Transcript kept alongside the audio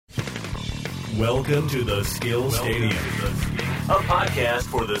Welcome to the Skill Stadium, a podcast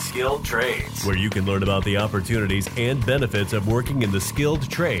for the skilled trades, where you can learn about the opportunities and benefits of working in the skilled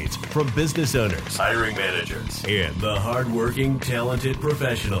trades from business owners, hiring managers, and the hardworking, talented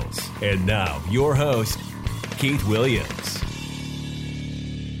professionals. And now, your host, Keith Williams.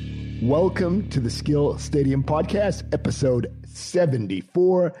 Welcome to the Skill Stadium podcast, episode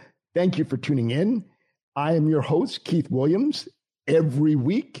 74. Thank you for tuning in. I am your host, Keith Williams. Every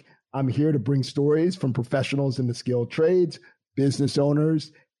week, I'm here to bring stories from professionals in the skilled trades, business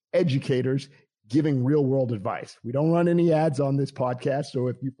owners, educators, giving real-world advice. We don't run any ads on this podcast, so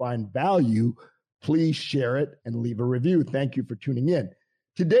if you find value, please share it and leave a review. Thank you for tuning in.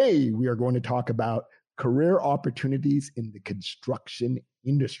 Today, we are going to talk about career opportunities in the construction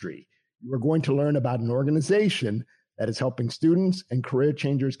industry. You are going to learn about an organization that is helping students and career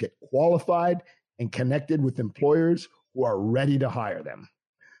changers get qualified and connected with employers who are ready to hire them.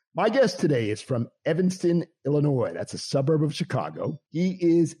 My guest today is from Evanston, Illinois. That's a suburb of Chicago. He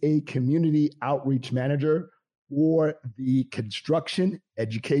is a community outreach manager for the Construction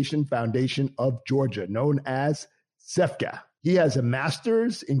Education Foundation of Georgia, known as CEFGA. He has a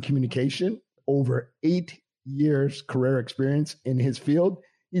master's in communication, over 8 years career experience in his field.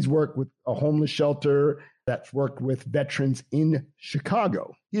 He's worked with a homeless shelter that's worked with veterans in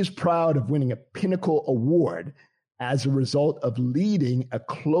Chicago. He is proud of winning a Pinnacle Award as a result of leading a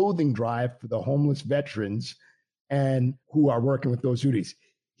clothing drive for the homeless veterans and who are working with those duties.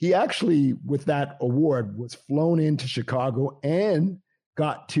 He actually, with that award, was flown into Chicago and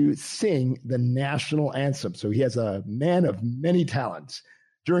got to sing the national anthem. So he has a man of many talents.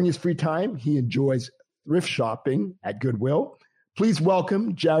 During his free time, he enjoys thrift shopping at Goodwill. Please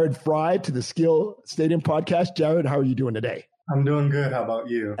welcome Jared Fry to the Skill Stadium podcast. Jared, how are you doing today? I'm doing good. How about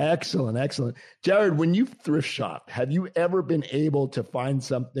you? Excellent, excellent. Jared, when you thrift shop, have you ever been able to find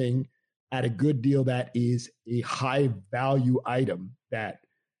something at a good deal that is a high value item that,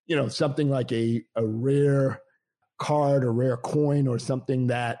 you know, something like a rare card or rare coin or something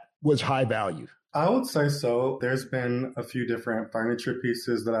that was high value? I would say so. There's been a few different furniture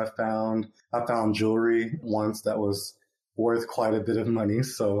pieces that I found. I found jewelry once that was worth quite a bit of money.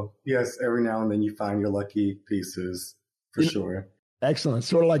 So yes, every now and then you find your lucky pieces. For sure. Excellent.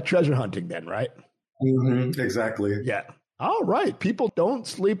 Sort of like treasure hunting then, right? Mm-hmm, exactly. Yeah. All right. People don't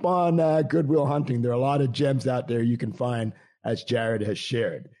sleep on Goodwill hunting. There are a lot of gems out there you can find, as Jared has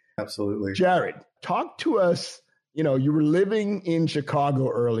shared. Absolutely. Jared, talk to us. You know, you were living in Chicago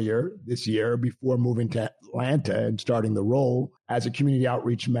earlier this year before moving to Atlanta and starting the role as a community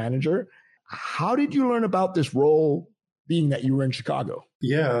outreach manager. How did you learn about this role, being that you were in Chicago?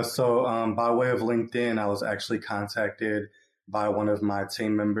 Yeah, so by way of LinkedIn, I was actually contacted by one of my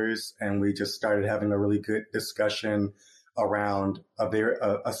team members, and we just started having a really good discussion around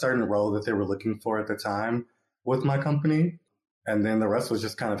a certain role that they were looking for at the time with my company. And then the rest was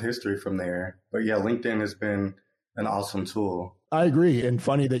just kind of history from there. But yeah, LinkedIn has been an awesome tool. I agree. And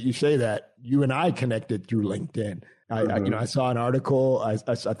funny that you say that. You and I connected through LinkedIn. I saw an article, I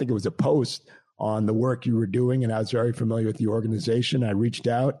think it was a post on the work you were doing, and I was very familiar with the organization. I reached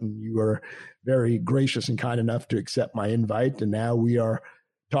out, and you were very gracious and kind enough to accept my invite. And now we are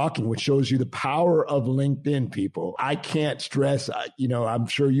talking, which shows you the power of LinkedIn, people. I can't stress, I'm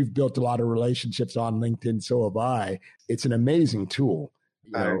sure you've built a lot of relationships on LinkedIn, so have I. It's an amazing tool.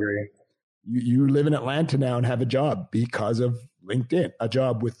 I agree. You live in Atlanta now and have a job because of LinkedIn, a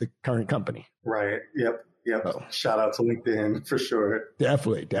job with the current company. Right. Yep. Oh. Shout out to LinkedIn for sure.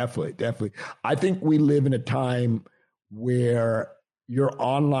 Definitely. I think we live in a time where your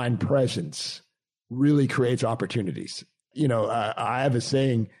online presence really creates opportunities. You know, I have a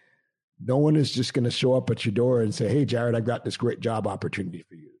saying, no one is just going to show up at your door and say, hey, Jared, I've got this great job opportunity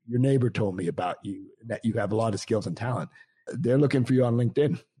for you. Your neighbor told me about you, that you have a lot of skills and talent. They're looking for you on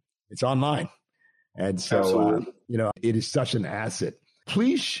LinkedIn. It's online. And so, it is such an asset.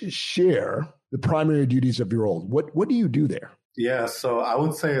 Please share the primary duties of your role. What do you do there? Yeah, so I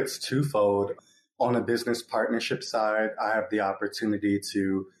would say it's twofold. On a business partnership side, I have the opportunity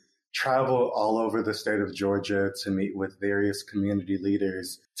to travel all over the state of Georgia to meet with various community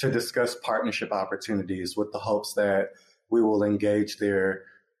leaders to discuss partnership opportunities with the hopes that we will engage their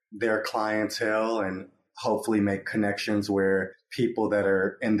clientele and hopefully make connections where people that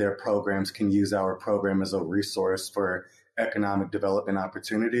are in their programs can use our program as a resource for economic development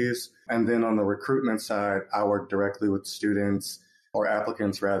opportunities. And then on the recruitment side, I work directly with students or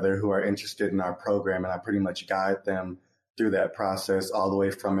applicants rather who are interested in our program. And I pretty much guide them through that process all the way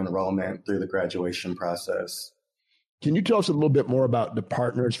from enrollment through the graduation process. Can you tell us a little bit more about the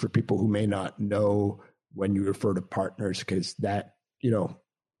partners for people who may not know when you refer to partners? Because that,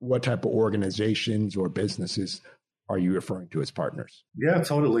 what type of organizations or businesses are you referring to as partners? Yeah,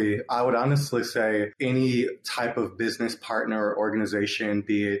 totally. I would honestly say any type of business partner or organization,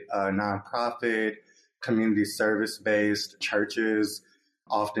 be it a nonprofit, community service-based, churches.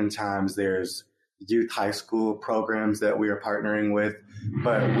 Oftentimes there's youth high school programs that we are partnering with,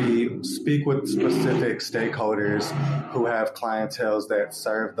 but we speak with specific stakeholders who have clienteles that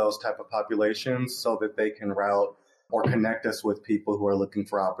serve those type of populations so that they can route or connect us with people who are looking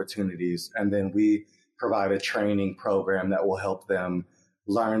for opportunities. And then we provide a training program that will help them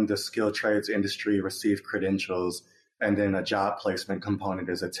learn the skilled trades industry, receive credentials, and then a job placement component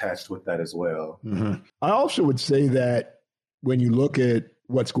is attached with that as well. Mm-hmm. I also would say that when you look at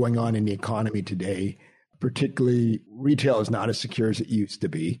what's going on in the economy today, particularly retail is not as secure as it used to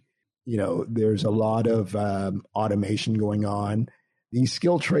be. You know, there's a lot of automation going on. These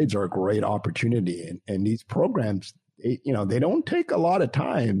skilled trades are a great opportunity. And these programs, they don't take a lot of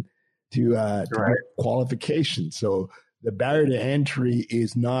time to get qualifications. So the barrier to entry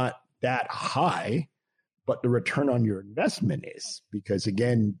is not that high, but the return on your investment is, because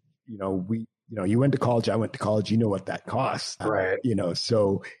again, you went to college, I went to college, you know what that costs. Right.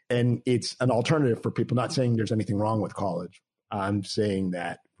 So, and it's an alternative for people. Not saying there's anything wrong with college. I'm saying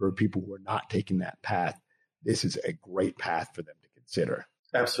that for people who are not taking that path, this is a great path for them to consider.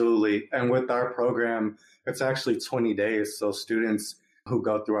 Absolutely. And with our program, it's actually 20 days. So students who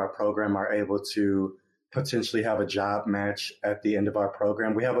go through our program are able to potentially have a job match at the end of our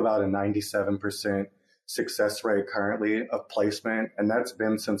program. We have about a 97% success rate currently of placement, and that's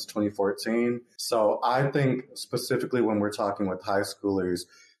been since 2014. So I think specifically when we're talking with high schoolers,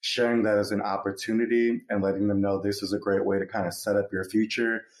 sharing that as an opportunity and letting them know this is a great way to kind of set up your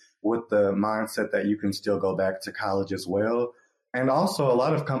future with the mindset that you can still go back to college as well. And also a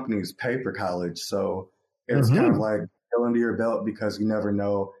lot of companies pay for college. So it's kind of like go under your belt, because you never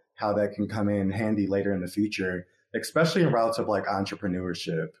know how that can come in handy later in the future, especially in routes of like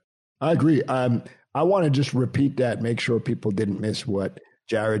entrepreneurship. I agree. I want to just repeat that, make sure people didn't miss what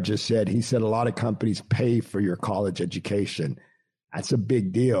Jared just said. He said a lot of companies pay for your college education. That's a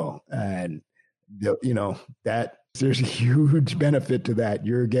big deal. And, that there's a huge benefit to that.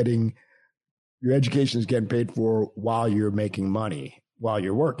 Your education is getting paid for while you're making money, while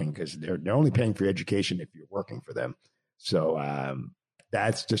you're working, because they're only paying for your education if you're working for them. So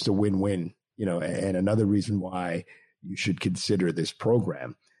that's just a win-win, and another reason why you should consider this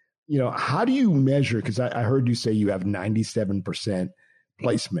program. How do you measure, because I heard you say you have 97%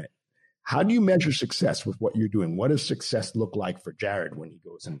 placement. How do you measure success with what you're doing? What does success look like for Jared when he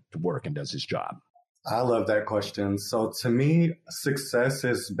goes into work and does his job? I love that question. So to me, success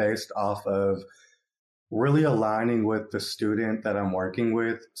is based off of really aligning with the student that I'm working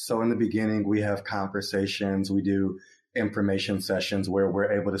with. So in the beginning, we have conversations, we do information sessions where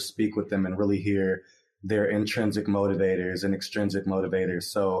we're able to speak with them and really hear their intrinsic motivators and extrinsic motivators.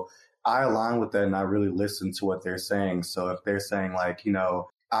 So I align with that and I really listen to what they're saying. So if they're saying like,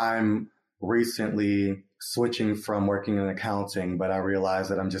 I'm recently switching from working in accounting, but I realize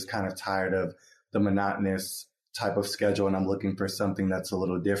that I'm just kind of tired of the monotonous type of schedule and I'm looking for something that's a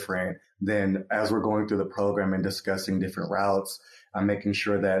little different, then as we're going through the program and discussing different routes, I'm making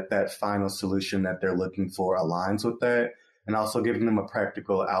sure that that final solution that they're looking for aligns with that, and also giving them a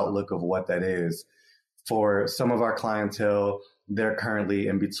practical outlook of what that is. For some of our clientele, they're currently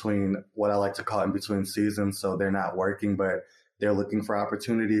in between what I like to call in between seasons. So they're not working, but they're looking for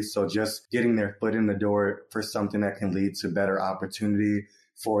opportunities. So just getting their foot in the door for something that can lead to better opportunity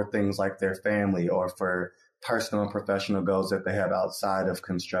for things like their family or for personal and professional goals that they have outside of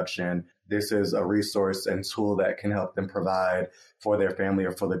construction. This is a resource and tool that can help them provide for their family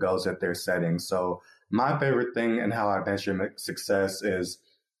or for the goals that they're setting. So my favorite thing and how I measure success is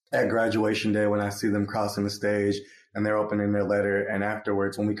at graduation day when I see them crossing the stage and they're opening their letter, and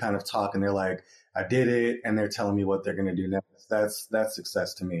afterwards when we kind of talk and they're like, I did it, and they're telling me what they're going to do next. That's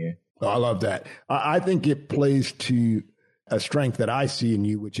success to me. Oh, I love that. I think it plays to a strength that I see in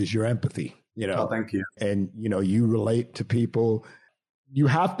you, which is your empathy. Oh, thank you. And, you relate to people. You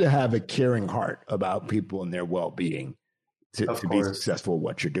have to have a caring heart about people and their well-being to be successful at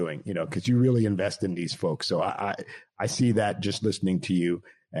what you're doing, because you really invest in these folks. So I see that just listening to you.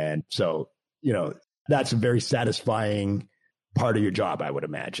 And so, that's a very satisfying part of your job, I would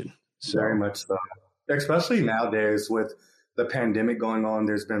imagine. So. Very much so. Especially nowadays with the pandemic going on,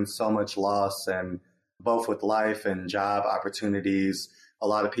 there's been so much loss, and both with life and job opportunities, a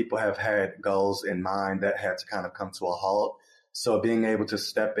lot of people have had goals in mind that had to kind of come to a halt. So being able to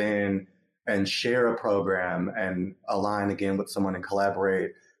step in and share a program and align again with someone and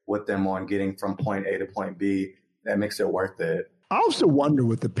collaborate with them on getting from point A to point B, that makes it worth it. I also wonder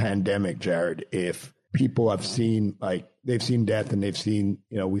with the pandemic, Jared, if people have seen, like, they've seen death and they've seen,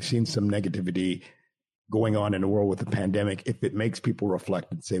 we've seen some negativity going on in the world with the pandemic, if it makes people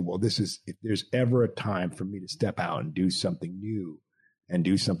reflect and say, well, if there's ever a time for me to step out and do something new and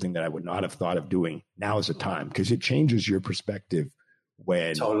do something that I would not have thought of doing, now is the time, because it changes your perspective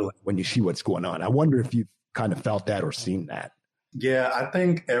when you see what's going on. I wonder if you've kind of felt that or seen that. Yeah, I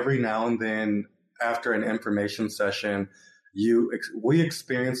think every now and then after an information session, we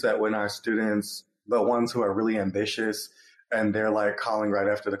experience that when our students, the ones who are really ambitious, and they're like calling right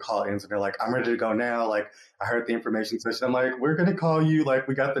after the call ends, and they're like, I'm ready to go now. Like, I heard the information session. I'm like, we're going to call you. Like,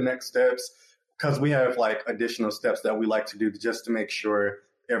 we got the next steps, because we have like additional steps that we like to do just to make sure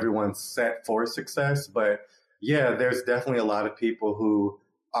everyone's set for success. But yeah, there's definitely a lot of people who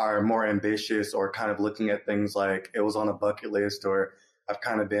are more ambitious or kind of looking at things like it was on a bucket list, or I've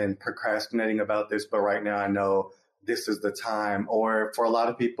kind of been procrastinating about this, but right now I know this is the time. Or for a lot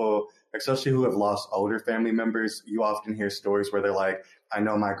of people, especially who have lost older family members, you often hear stories where they're like, I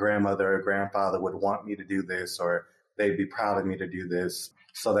know my grandmother or grandfather would want me to do this, or they'd be proud of me to do this.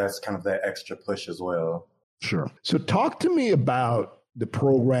 So that's kind of that extra push as well. Sure. So talk to me about the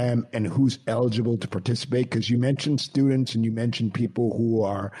program and who's eligible to participate, because you mentioned students and you mentioned people who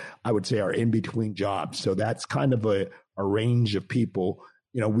are in between jobs. So that's kind of a range of people.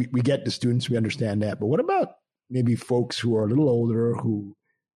 We get the students, we understand that. But what about maybe folks who are a little older who,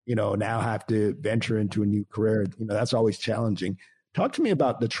 now have to venture into a new career? That's always challenging. Talk to me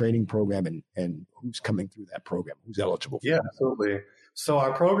about the training program and who's coming through that program, who's eligible for Yeah, that. absolutely. So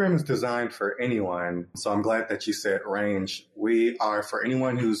our program is designed for anyone. So I'm glad that you said range. We are for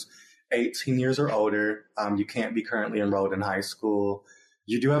anyone who's 18 years or older. You can't be currently enrolled in high school.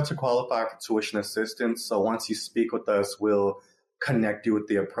 You do have to qualify for tuition assistance. So once you speak with us, we'll connect you with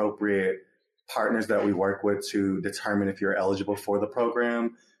the appropriate partners that we work with to determine if you're eligible for the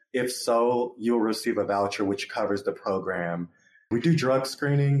program. If so, you'll receive a voucher which covers the program. We do drug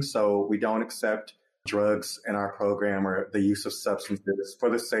screening, so we don't accept drugs in our program or the use of substances for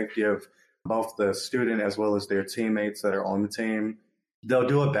the safety of both the student as well as their teammates that are on the team. They'll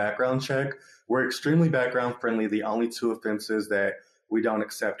do a background check. We're extremely background friendly. The only two offenses that we don't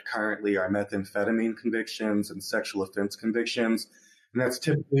accept currently are methamphetamine convictions and sexual offense convictions. And that's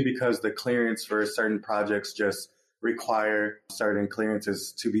typically because the clearance for certain projects just require certain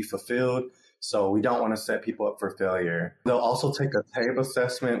clearances to be fulfilled. So we don't want to set people up for failure. They'll also take a TABE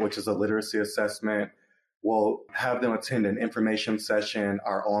assessment, which is a literacy assessment. We'll have them attend an information session,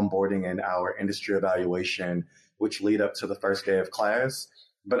 our onboarding, and our industry evaluation, which lead up to the first day of class.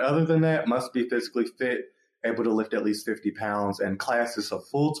 But other than that, must be physically fit, able to lift at least 50 pounds, and class is a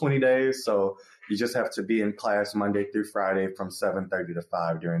full 20 days. So you just have to be in class Monday through Friday from 7:30 to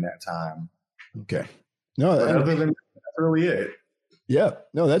 5 during that time. Okay. No, other than that, that's really it. Yeah,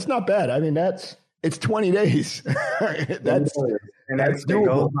 no, that's not bad. I mean, it's 20 days. that's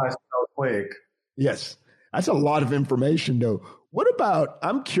goes by so quick. Yes, that's a lot of information, though. What about?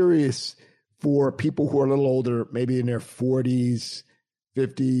 I'm curious for people who are a little older, maybe in their 40s,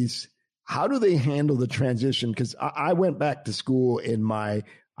 50s. How do they handle the transition? Because I went back to school in my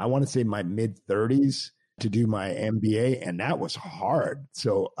mid 30s to do my MBA, and that was hard.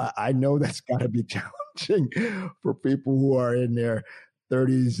 So I know that's got to be challenging for people who are in their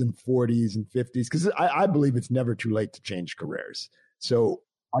 30s and 40s and 50s, because I believe it's never too late to change careers. So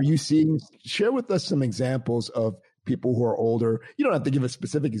share with us some examples of people who are older. You don't have to give us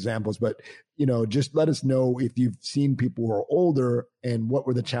specific examples, but, just let us know if you've seen people who are older and what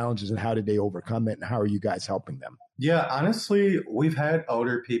were the challenges and how did they overcome it and how are you guys helping them? Yeah, honestly, we've had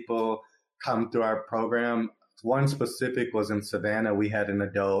older people come through our program. One specific was in Savannah. We had an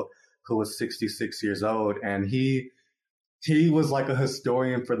adult who was 66 years old, and he was like a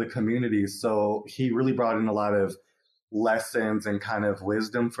historian for the community. So he really brought in a lot of lessons and kind of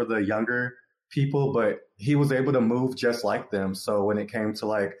wisdom for the younger people, but he was able to move just like them. So when it came to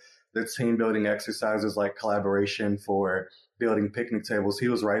like the team building exercises, like collaboration for building picnic tables, he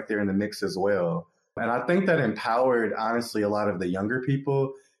was right there in the mix as well. And I think that empowered, honestly, a lot of the younger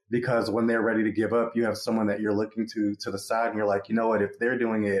people, because when they're ready to give up, you have someone that you're looking to the side and you're like, you know what, if they're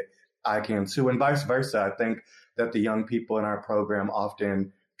doing it, I can too. And vice versa. I think that the young people in our program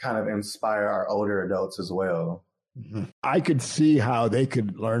often kind of inspire our older adults as well. Mm-hmm. I could see how they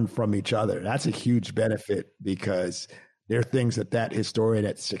could learn from each other. That's a huge benefit, because there are things that historian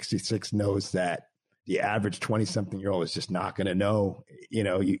at 66 knows that the average 20-something-year-old is just not going to know,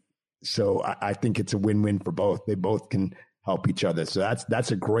 so I think it's a win-win for both. They both can help each other. So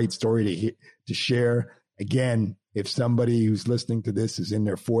that's a great story to share. Again, if somebody who's listening to this is in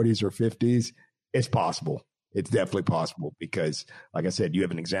their 40s or 50s, it's possible. it's definitely possible because, like I said, you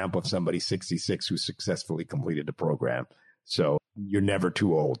have an example of somebody 66 who successfully completed the program. So you're never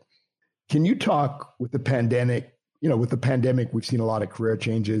too old. Can you talk with the pandemic? With the pandemic, we've seen a lot of career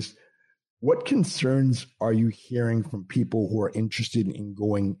changes. What concerns are you hearing from people who are interested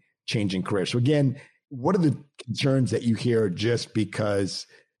in changing careers? So again, what are the concerns that you hear just because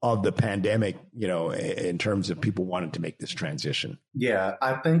of the pandemic, in terms of people wanting to make this transition? Yeah,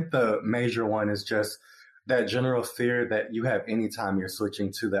 I think the major one is just that general fear that you have anytime you're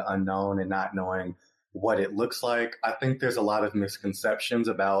switching to the unknown and not knowing what it looks like. I think there's a lot of misconceptions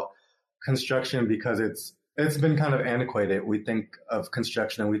about construction because it's been kind of antiquated. We think of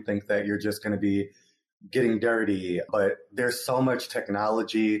construction and we think that you're just going to be getting dirty, but there's so much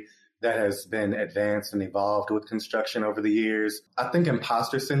technology that has been advanced and evolved with construction over the years. I think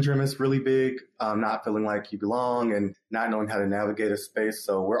imposter syndrome is really big, not feeling like you belong and not knowing how to navigate a space.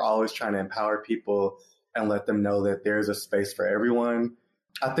 So we're always trying to empower people and let them know that there's a space for everyone.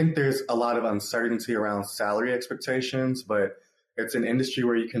 I think there's a lot of uncertainty around salary expectations, but it's an industry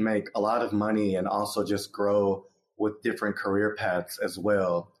where you can make a lot of money and also just grow with different career paths as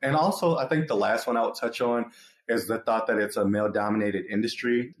well. And also, I think the last one I would touch on is the thought that it's a male-dominated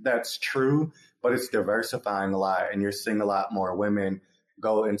industry. That's true, but it's diversifying a lot, and you're seeing a lot more women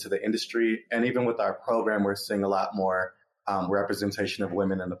go into the industry. And even with our program, we're seeing a lot more representation of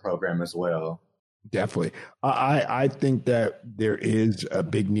women in the program as well. Definitely. I think that there is a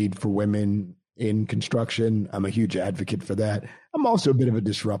big need for women in construction. I'm a huge advocate for that. I'm also a bit of a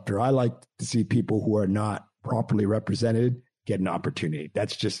disruptor. I like to see people who are not properly represented get an opportunity.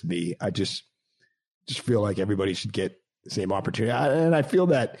 That's just me. I just feel like everybody should get the same opportunity. And I feel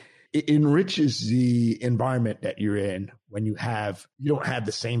that it enriches the environment that you're in when you don't have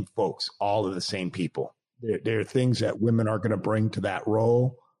the same folks, all of the same people. There are things that women are going to bring to that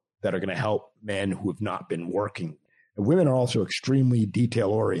role that are going to help men who have not been working. And women are also extremely detail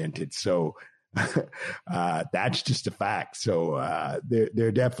oriented. So that's just a fact. So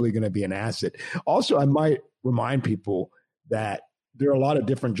they're definitely going to be an asset. Also, I might remind people that there are a lot of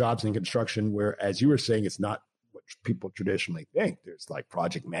different jobs in construction where, as you were saying, it's not what people traditionally think. There's like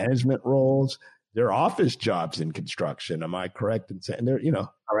project management roles. There are office jobs in construction. Am I correct in saying there?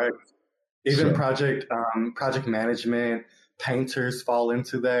 Correct. Even project management, painters fall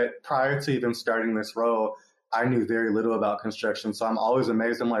into that. Prior to even starting this role, I knew very little about construction. So I'm always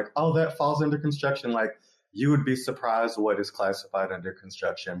amazed. I'm like, oh, that falls under construction. Like, you would be surprised what is classified under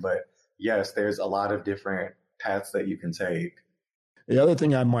construction. But yes, there's a lot of different paths that you can take. The other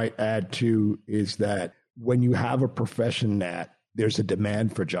thing I might add too is that when you have a profession that there's a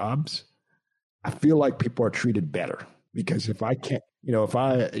demand for jobs, I feel like people are treated better. Because if I can't,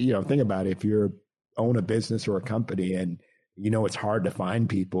 think about it, if you own a business or a company and it's hard to find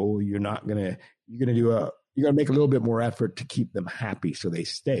people, you're going to make a little bit more effort to keep them happy so they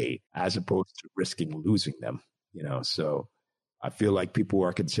stay, as opposed to risking losing them, So I feel like people who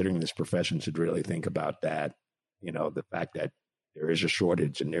are considering this profession should really think about that. The fact that there is a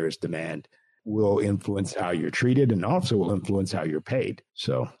shortage and there is demand will influence how you're treated and also will influence how you're paid.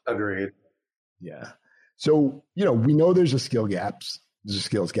 So agreed. Yeah. So, we know there's a skills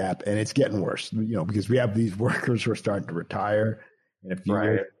gap and it's getting worse, because we have these workers who are starting to retire in a few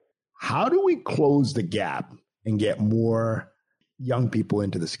years. How do we close the gap and get more young people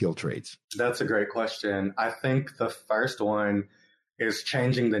into the skilled trades? That's a great question. I think the first one is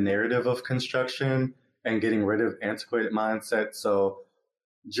changing the narrative of construction and getting rid of antiquated mindset. So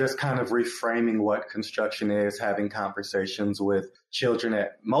just kind of reframing what construction is, having conversations with children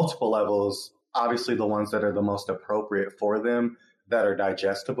at multiple levels, obviously the ones that are the most appropriate for them, that are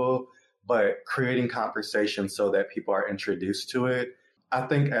digestible, but creating conversations so that people are introduced to it. I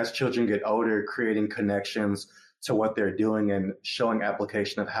think as children get older, creating connections to what they're doing and showing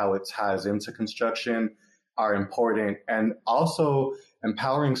application of how it ties into construction are important. And also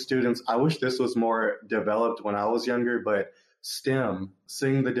empowering students. I wish this was more developed when I was younger, but STEM,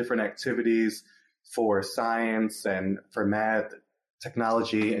 seeing the different activities for science and for math,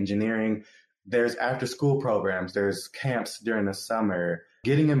 technology, engineering. There's after school programs, there's camps during the summer.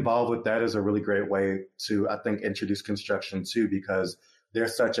 Getting involved with that is a really great way to, I think, introduce construction too, because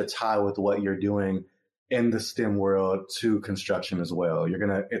there's such a tie with what you're doing in the STEM world to construction as well.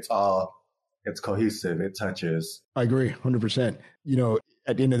 It's cohesive. It touches. I agree 100%.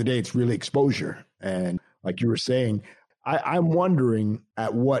 At the end of the day, it's really exposure. And like you were saying, I'm wondering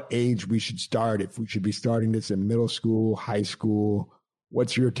at what age we should start, if we should be starting this in middle school, high school.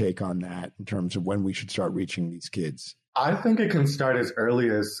 What's your take on that in terms of when we should start reaching these kids? I think it can start as early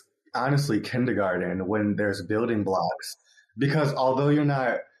as, honestly, kindergarten, when there's building blocks. Because although you're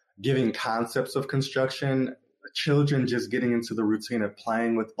not giving concepts of construction, children just getting into the routine of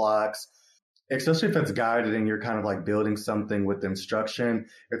playing with blocks, especially if it's guided and you're kind of like building something with instruction,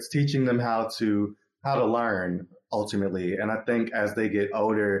 it's teaching them how to learn ultimately. And I think as they get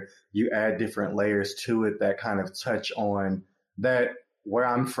older, you add different layers to it that kind of touch on that. Where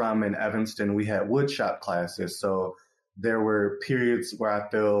I'm from in Evanston, we had woodshop classes. So there were periods where I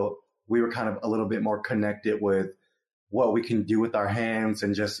feel we were kind of a little bit more connected with what we can do with our hands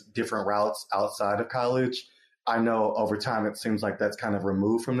and just different routes outside of college. I know over time it seems like that's kind of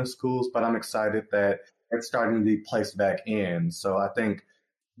removed from the schools, but I'm excited that it's starting to be placed back in. So I think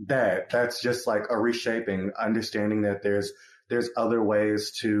that's just like a reshaping, understanding that there's other ways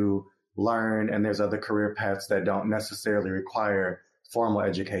to learn and there's other career paths that don't necessarily require formal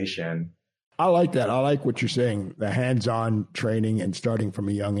education. I like that. I like what you're saying, the hands-on training and starting from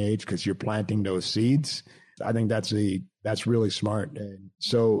a young age, because you're planting those seeds. I think that's really smart. And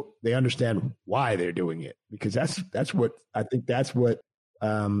so they understand why they're doing it, because that's what I think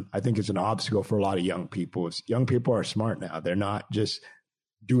is an obstacle for a lot of young people. Is young people are smart now. They're not just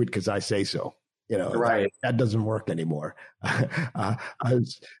do it because I say so. Right. That doesn't work anymore. I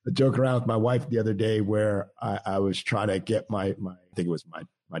was joking around with my wife the other day where I was trying to get I think it was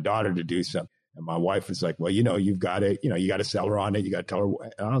my daughter to do something. And my wife was like, well, you've got to sell her on it. You got to tell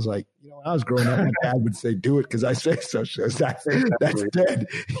her. And I was like, when I was growing up, my dad would say, do it because I say so. That's dead.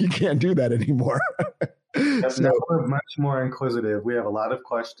 You can't do that anymore. So, we're much more inquisitive. We have a lot of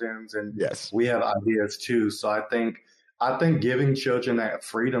questions and yes, we have ideas too. So I think giving children that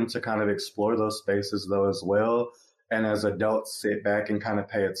freedom to kind of explore those spaces though as well, and as adults sit back and kind of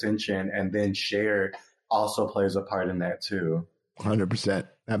pay attention and then share also plays a part in that too. 100%.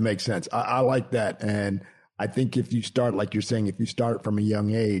 That makes sense. I like that. And I think if you start, like you're saying, if you start from a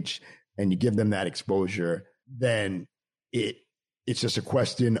young age and you give them that exposure, then it's just a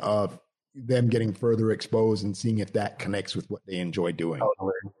question of them getting further exposed and seeing if that connects with what they enjoy doing.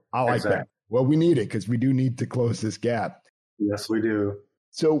 Totally. I like that. Well, we need it because we do need to close this gap. Yes, we do.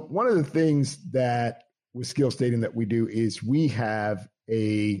 So one of the things that with Skill Stadium that we do is we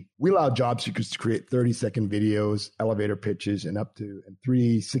allow job seekers to create 30-second videos, elevator pitches, and up to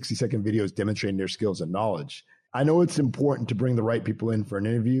 3 60-second videos demonstrating their skills and knowledge. I know it's important to bring the right people in for an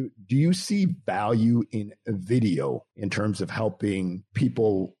interview. Do you see value in a video in terms of helping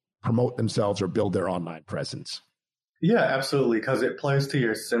people promote themselves or build their online presence? Yeah, absolutely, because it plays to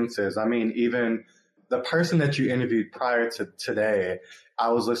your senses. I mean, even the person that you interviewed prior to today,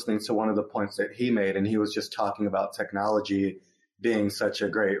 I was listening to one of the points that he made, and he was just talking about technology being such a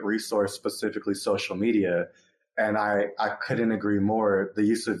great resource, specifically social media. And I couldn't agree more. The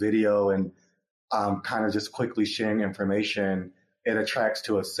use of video and kind of just quickly sharing information, it attracts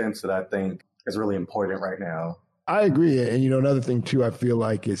to a sense that I think is really important right now. I agree. And, another thing too, I feel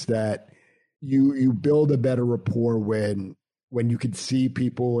like is that you build a better rapport when you can see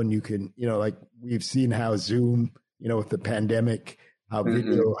people and you can, like we've seen how Zoom, with the pandemic, how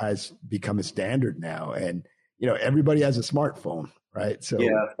video has become a standard now. And, everybody has a smartphone, right? So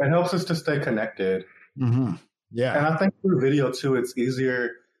yeah, it helps us to stay connected. Mm-hmm. Yeah. And I think through video too, it's easier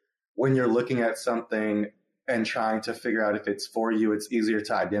when you're looking at something and trying to figure out if it's for you, it's easier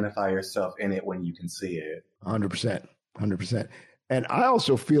to identify yourself in it when you can see it. 100%. And I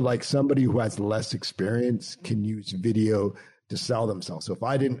also feel like somebody who has less experience can use video to sell themselves. So if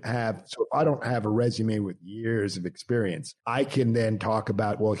I don't have a resume with years of experience, I can then talk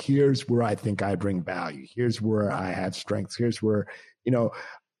about, well, here's where I think I bring value. Here's where I have strengths. Here's where,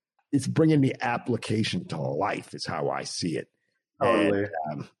 it's bringing the application to life is how I see it. Totally.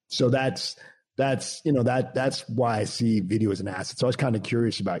 And, so that's why I see video as an asset. So I was kind of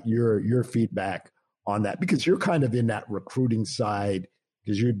curious about your feedback on that, because you're kind of in that recruiting side,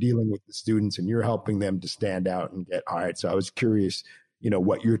 because you're dealing with the students and you're helping them to stand out and get hired. So I was curious,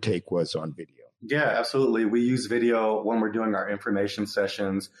 what your take was on video. Yeah, absolutely. We use video when we're doing our information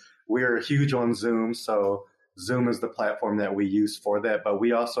sessions. We're huge on Zoom. So Zoom is the platform that we use for that, but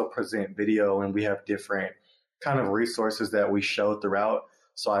we also present video and we have different kind of resources that we show throughout.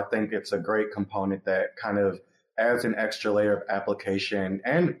 So I think it's a great component that kind of adds an extra layer of application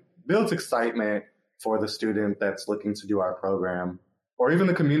and builds excitement for the student that's looking to do our program, or even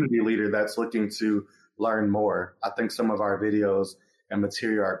the community leader that's looking to learn more. I think some of our videos and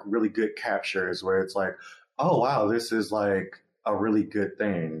material are really good captures where it's like, oh, wow, this is like a really good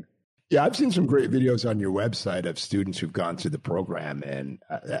thing. Yeah, I've seen some great videos on your website of students who've gone through the program. And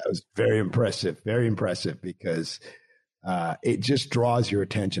that was very impressive because it just draws your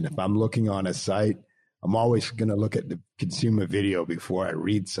attention. If I'm looking on a site, I'm always going to look at the consumer video before I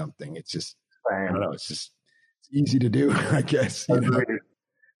read something. It's just, I don't know, it's easy to do, I guess.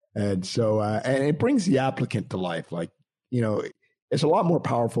 And so, and it brings the applicant to life. Like, it's a lot more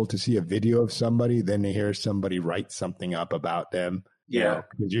powerful to see a video of somebody than to hear somebody write something up about them. Yeah.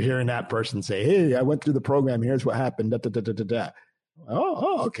 Because you're hearing that person say, hey, I went through the program. Here's what happened. Da, da, da, da, da, da.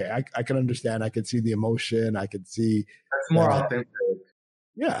 Oh, okay. I can understand. I can see the emotion. I can see. That's more authentic.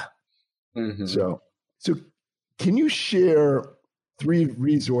 Yeah. Mm-hmm. So can you share 3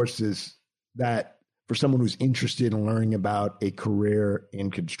 resources that for someone who's interested in learning about a career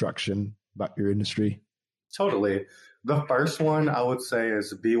in construction, about your industry? Totally. The first one I would say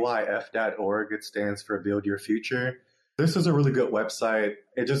is BYF.org. It stands for Build Your Future. This is a really good website.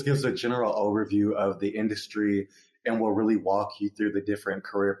 It just gives a general overview of the industry and will really walk you through the different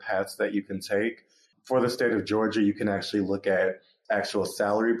career paths that you can take. For the state of Georgia, you can actually look at actual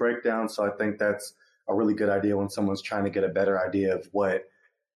salary breakdowns. So I think that's a really good idea when someone's trying to get a better idea of what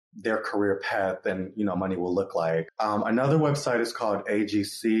their career path and, money will look like. Another website is called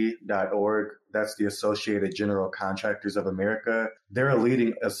AGC.org. That's the Associated General Contractors of America. They're a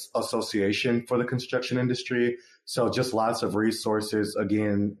leading association for the construction industry. So just lots of resources,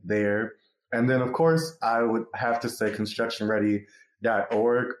 again, there. And then, of course, I would have to say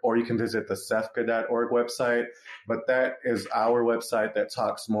constructionready.org, or you can visit the CEFCA.org website. But that is our website that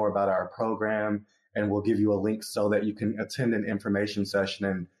talks more about our program, and we'll give you a link so that you can attend an information session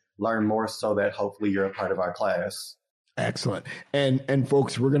and learn more so that hopefully you're a part of our class. Excellent. And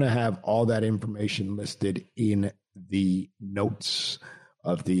folks, we're going to have all that information listed in the notes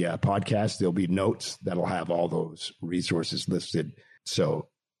of the podcast. There'll be notes that'll have all those resources listed. So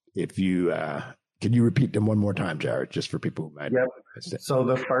if you, can you repeat them one more time, Jared, just for people who might? Yep. So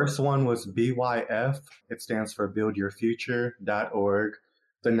the first one was BYF. It stands for buildyourfuture.org.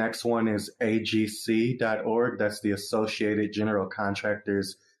 The next one is AGC.org. That's the Associated General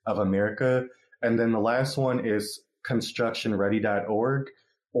Contractors of America. And then the last one is constructionready.org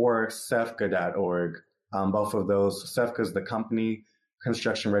or CEFCA.org. Both of those, CEFCA is the company,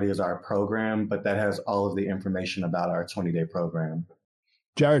 Construction Ready is our program, but that has all of the information about our 20-day program.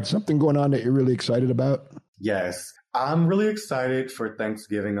 Jared, something going on that you're really excited about? Yes, I'm really excited for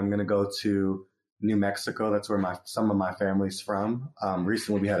Thanksgiving. I'm going to go to New Mexico. That's where some of my family's from.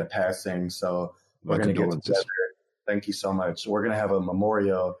 Recently we had a passing, so we're going to get together. Thank you so much. We're going to have a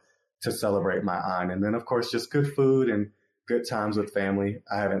memorial to celebrate my aunt. And then, of course, just good food and good times with family.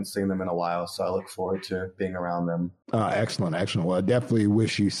 I haven't seen them in a while, so I look forward to being around them. Excellent. Well, I definitely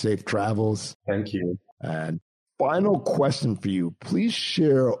wish you safe travels. Thank you. And final question for you. Please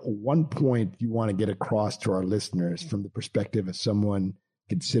share one point you want to get across to our listeners from the perspective of someone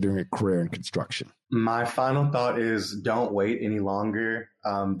considering a career in construction. My final thought is don't wait any longer.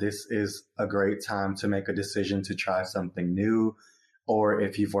 This is a great time to make a decision to try something new. Or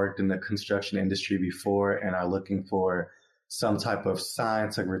if you've worked in the construction industry before and are looking for some type of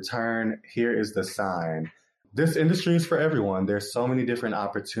sign to return, here is the sign. This industry is for everyone. There's so many different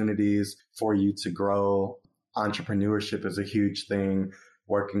opportunities for you to grow. Entrepreneurship is a huge thing.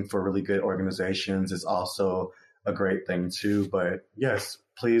 Working for really good organizations is also a great thing too. But yes,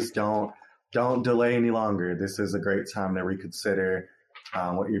 please don't delay any longer. This is a great time to reconsider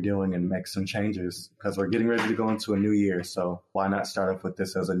what you're doing and make some changes because we're getting ready to go into a new year. So why not start off with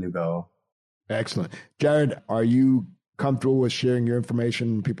this as a new goal? Excellent. Jared, are you comfortable with sharing your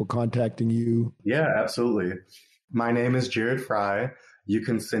information, people contacting you? Yeah, absolutely. My name is Jared Fry. You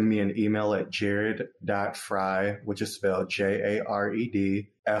can send me an email at jared.fry, which is spelled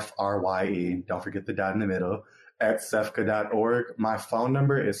JaredFrye. Don't forget the dot in the middle, at CEFCA.org. My phone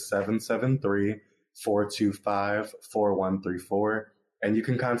number is 773-425-4134. And you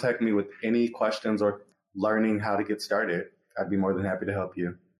can contact me with any questions or learning how to get started. I'd be more than happy to help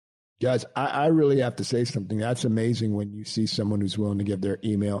you. Guys, I really have to say something. That's amazing when you see someone who's willing to give their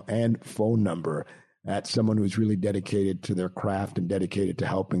email and phone number. That's someone who's really dedicated to their craft and dedicated to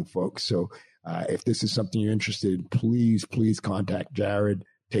helping folks. So if this is something you're interested in, please contact Jared.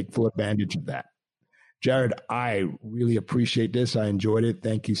 Take full advantage of that. Jared, I really appreciate this. I enjoyed it.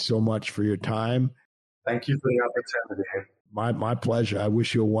 Thank you so much for your time. Thank you for the opportunity. My pleasure. I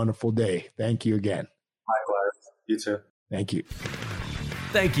wish you a wonderful day. Thank you again. Likewise. You too. Thank you.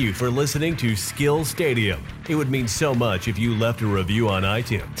 Thank you for listening to Skill Stadium. It would mean so much if you left a review on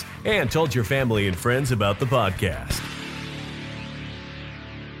iTunes and told your family and friends about the podcast.